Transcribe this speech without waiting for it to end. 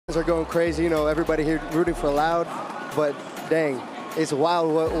are going crazy, you know, everybody here rooting for Loud, but dang, it's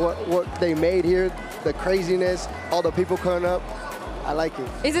wild what they made here, the craziness, all the people coming up. I like it.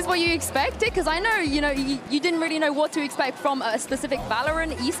 Is this what you expected? Because I know, you know, you didn't really know what to expect from a specific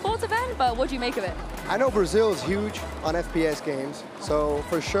Valorant esports event, but what do you make of it? I know Brazil is huge on FPS games, so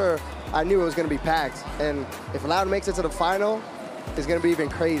for sure, I knew it was going to be packed. And if Loud makes it to the final, it's going to be even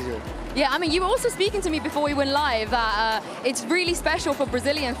crazier. Yeah, I mean, you were also speaking to me before we went live that it's really special for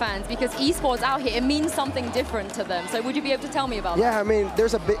Brazilian fans because esports out here, it means something different to them. So would you be able to tell me about that? Yeah, I mean,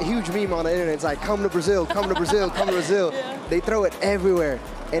 there's a huge meme on the internet. It's like, come to Brazil, come to Brazil, come to Brazil. Yeah. They throw it everywhere.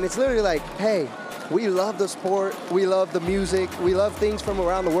 And it's literally like, hey, we love the sport, we love the music, we love things from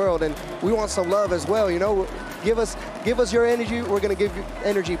around the world, and we want some love as well, you know? Give us your energy, we're gonna give you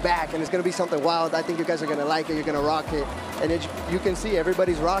energy back, and it's gonna be something wild. I think you guys are gonna like it, you're gonna rock it, and you can see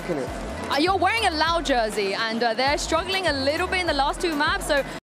everybody's rocking it. You're wearing a Loud jersey, and they're struggling a little bit in the last two maps, so